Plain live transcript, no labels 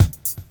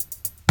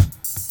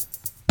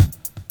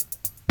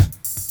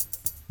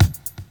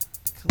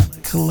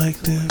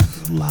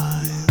collective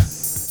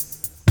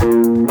lies.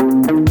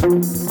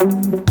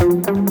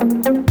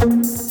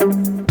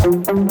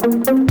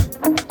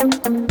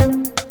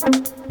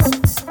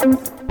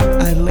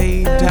 I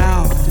laid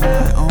down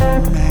my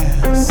own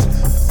mask.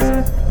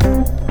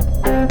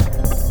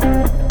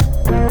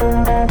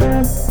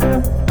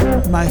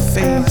 My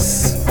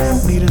face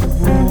needed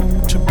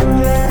room to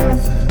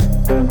breathe.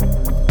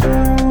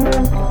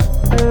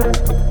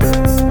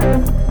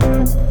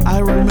 I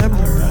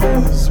remember I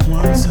was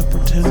once a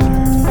pretender,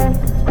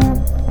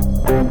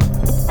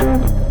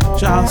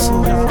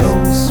 jostled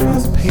ghosts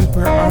with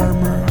paper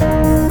armor.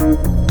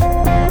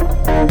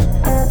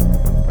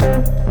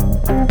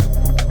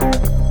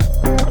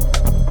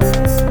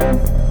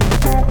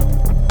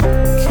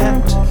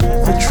 Kept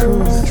the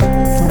truth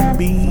from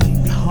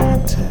being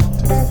haunted.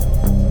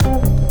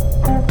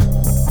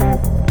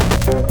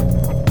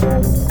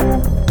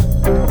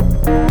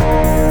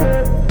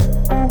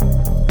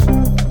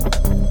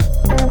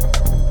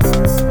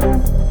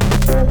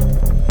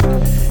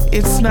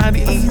 It's not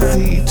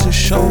easy to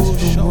show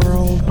the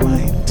world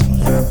my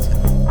teeth.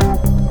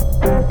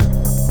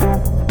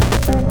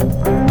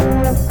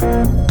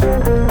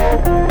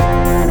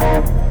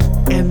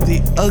 And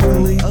the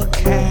ugly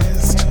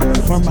cast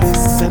for my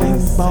setting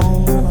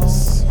bones.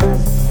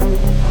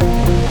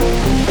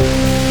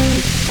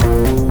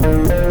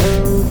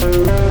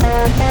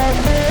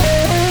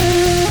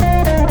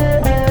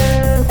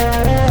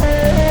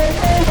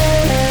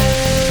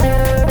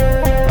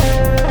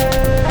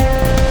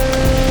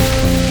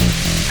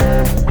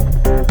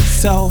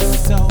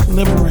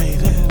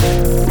 Self-liberated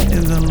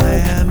in the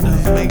land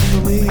of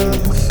make-believe.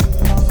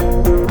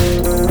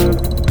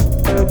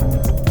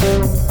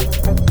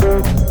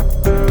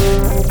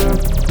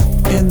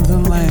 In the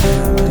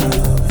land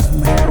of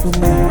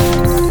make-believe.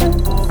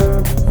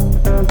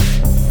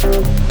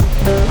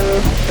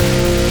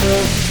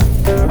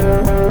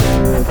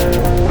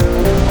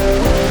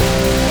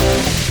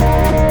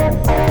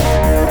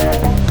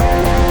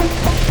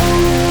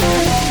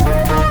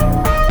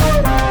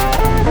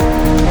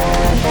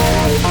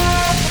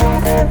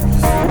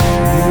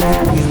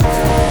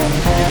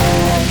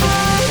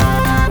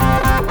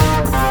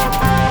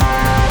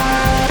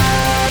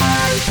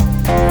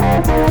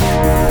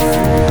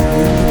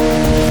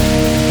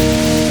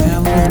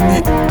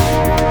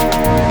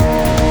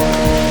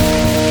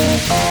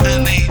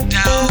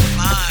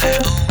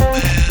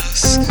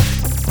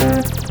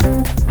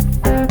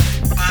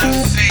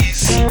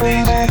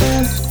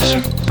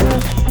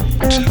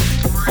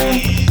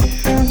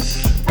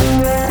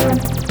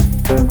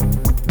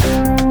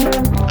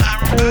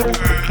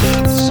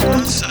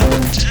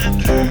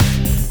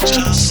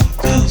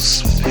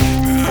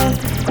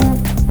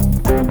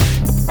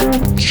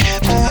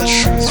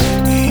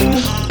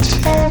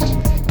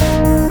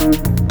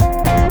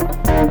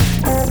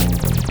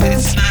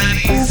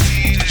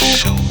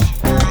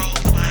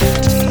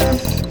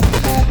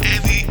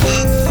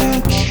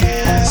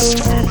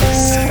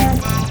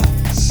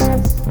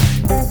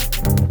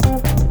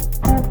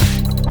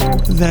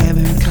 That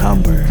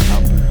encumbered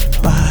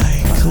by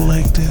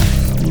collective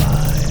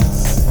lies.